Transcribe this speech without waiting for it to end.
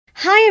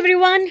Hi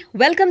everyone,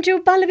 welcome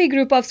to Pallavi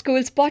Group of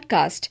Schools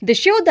podcast, the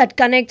show that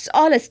connects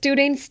all our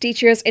students,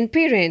 teachers, and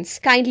parents.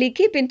 Kindly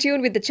keep in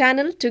tune with the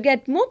channel to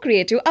get more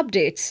creative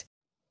updates.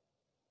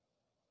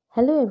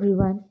 Hello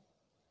everyone,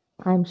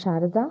 I am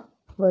Sharada,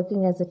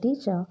 working as a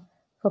teacher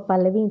for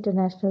Pallavi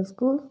International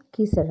School,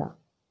 Kisara.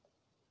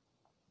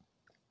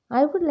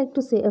 I would like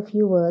to say a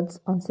few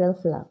words on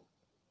self love.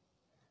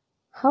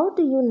 How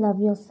do you love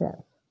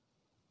yourself?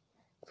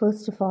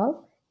 First of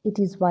all, it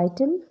is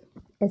vital,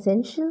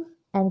 essential,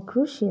 and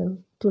crucial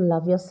to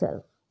love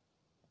yourself.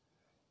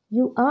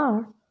 You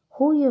are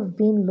who you have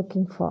been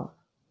looking for.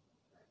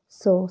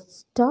 So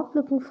stop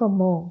looking for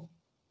more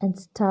and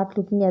start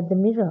looking at the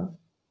mirror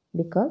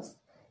because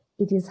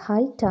it is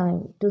high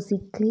time to see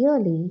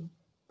clearly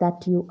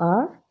that you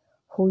are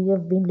who you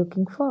have been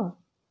looking for.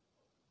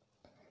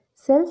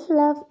 Self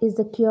love is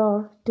the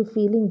cure to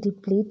feeling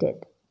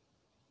depleted.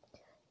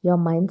 Your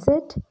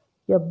mindset,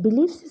 your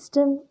belief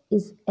system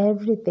is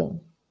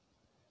everything.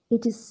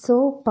 It is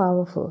so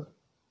powerful.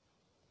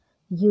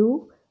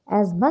 You,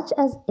 as much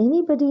as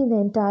anybody in the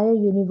entire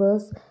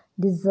universe,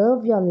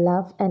 deserve your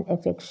love and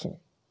affection.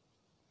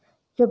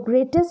 Your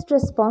greatest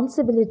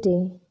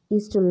responsibility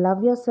is to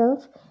love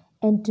yourself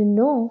and to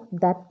know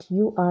that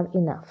you are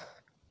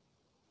enough.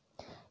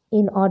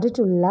 In order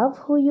to love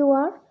who you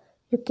are,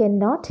 you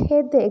cannot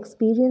hate the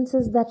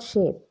experiences that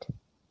shaped.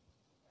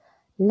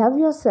 Love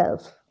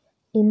yourself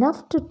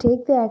enough to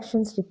take the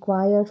actions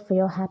required for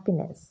your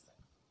happiness.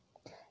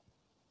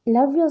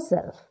 Love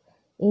yourself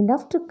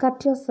enough to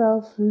cut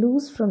yourself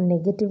loose from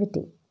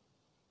negativity.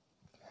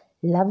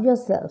 Love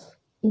yourself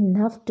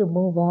enough to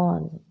move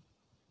on.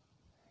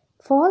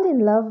 Fall in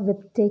love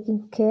with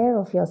taking care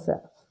of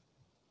yourself.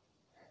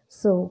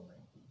 So,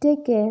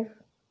 take care.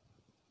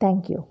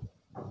 Thank you.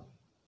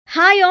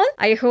 Hi all,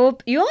 I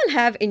hope you all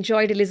have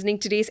enjoyed listening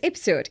to today's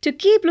episode. To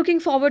keep looking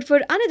forward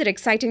for another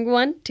exciting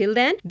one, till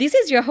then, this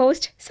is your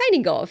host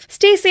signing off.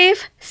 Stay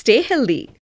safe, stay healthy.